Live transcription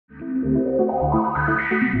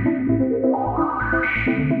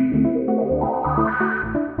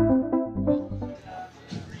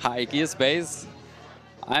Hi, Gearspace.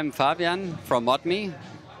 I'm Fabian from Modmi.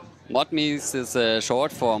 Modmi is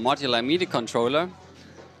short for Modular MIDI Controller.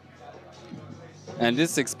 And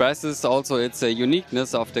this expresses also its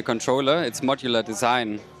uniqueness of the controller, its modular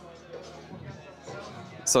design.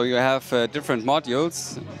 So you have different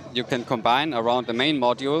modules you can combine around the main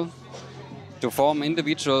module to form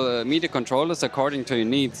individual MIDI controllers according to your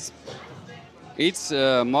needs. Each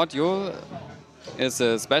module is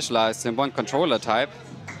specialized in one controller type.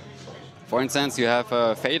 For instance, you have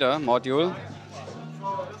a fader module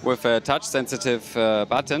with a touch-sensitive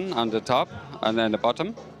button on the top and then the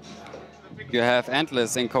bottom. You have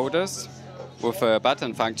endless encoders with a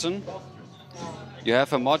button function. You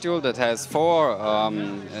have a module that has 4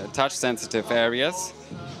 touch-sensitive areas.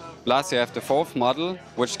 Plus you have the 4th model,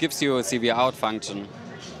 which gives you a CV out function.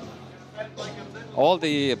 All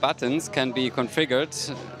the buttons can be configured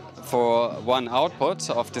for one output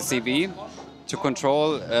of the CV to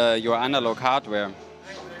control your analog hardware,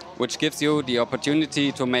 which gives you the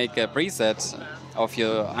opportunity to make a preset of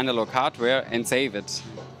your analog hardware and save it.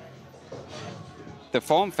 The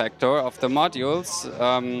form factor of the modules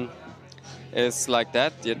is like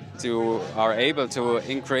that you are able to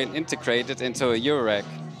integrate it into a Eurorack,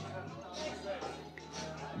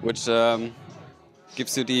 which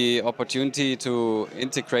gives you the opportunity to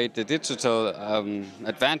integrate the digital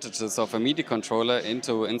advantages of a MIDI controller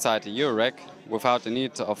inside the Eurorack without the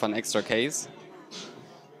need of an extra case.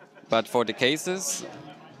 But for the cases,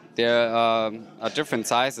 there are different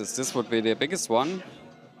sizes. This would be the biggest one.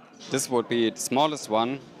 This would be the smallest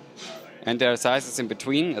one. And there are sizes in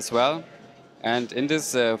between as well. And in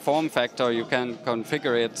this form factor, you can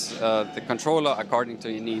configure the controller according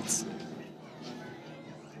to your needs.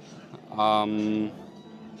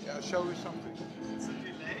 Show you something.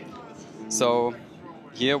 So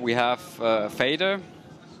here we have a fader.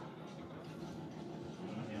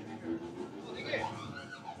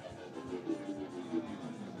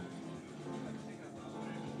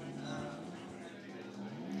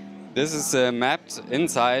 This is mapped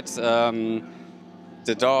inside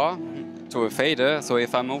the door to a fader. So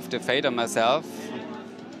if I move the fader myself,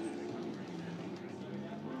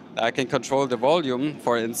 I can control the volume,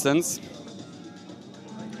 for instance.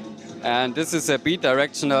 And this is a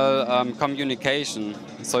bidirectional communication.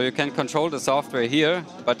 So you can control the software here,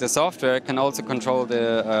 but the software can also control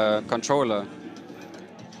the controller.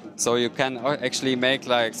 So you can actually make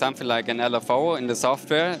something like an LFO in the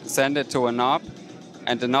software, send it to a knob,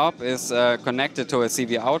 and the knob is connected to a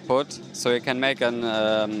CV output. So you can make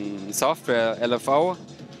an software LFO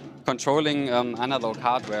controlling analog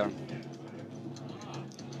hardware.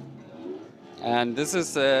 And this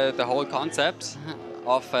is the whole concept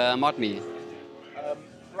of Modmi.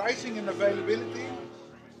 Pricing and availability.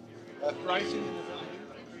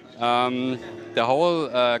 The whole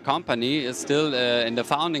company is still in the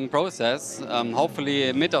founding process.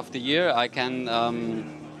 Hopefully, mid of the year, I can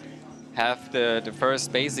have the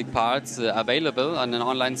first basic parts available on an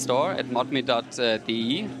online store at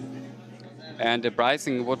modmi.de. And the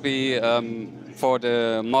pricing would be for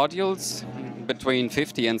the modules between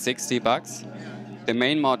 50 and 60 bucks. The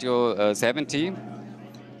main module 70.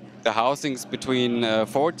 The housings between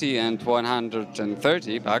 40 and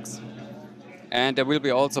 130 bucks. And there will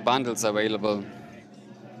be also bundles available.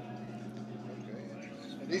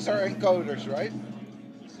 These are encoders, right?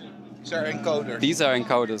 These are encoders. These are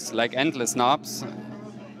encoders, like endless knobs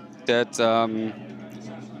that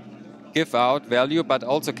give out value, but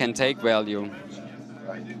also can take value.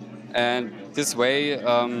 And this way,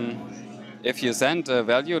 if you send a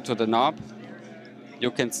value to the knob,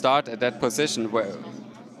 you can start at that position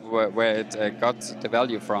where it got the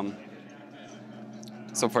value from.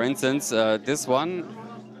 So for instance, this one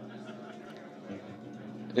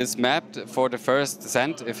is mapped for the first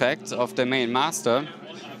send effect of the main master.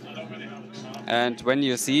 And when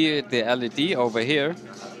you see the LED over here,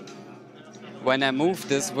 when I move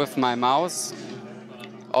this with my mouse,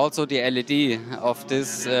 also the LED of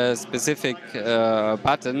this specific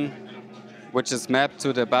button, which is mapped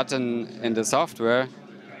to the button in the software,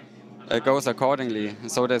 goes accordingly.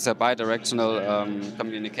 So there's a bidirectional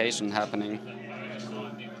communication happening.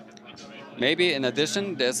 Maybe in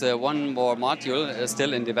addition, there's one more module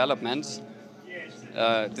still in development.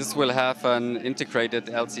 This will have an integrated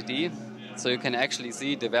LCD, so you can actually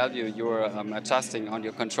see the value you're adjusting on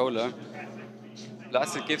your controller.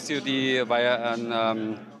 Plus, it gives you via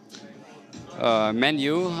a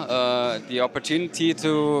menu the opportunity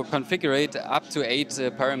to configure up to 8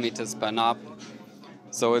 parameters per knob.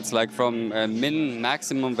 So it's like from a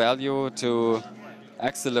maximum value to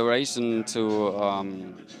acceleration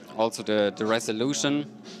to also the resolution,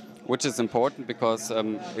 which is important because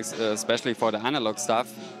especially for the analog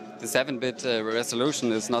stuff, the 7-bit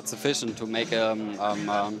resolution is not sufficient to make a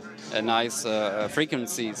nice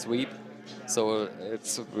frequency sweep. So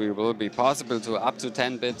it will be possible to up to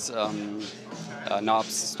 10-bit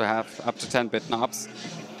knobs, to have up to 10-bit knobs.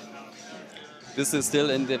 This is still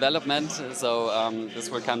in development, so this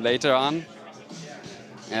will come later on.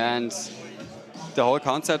 And the whole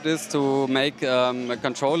concept is to make a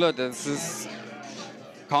controller that is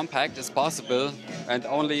compact as possible and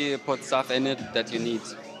only put stuff in it that you need.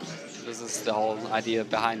 This is the whole idea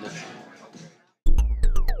behind it.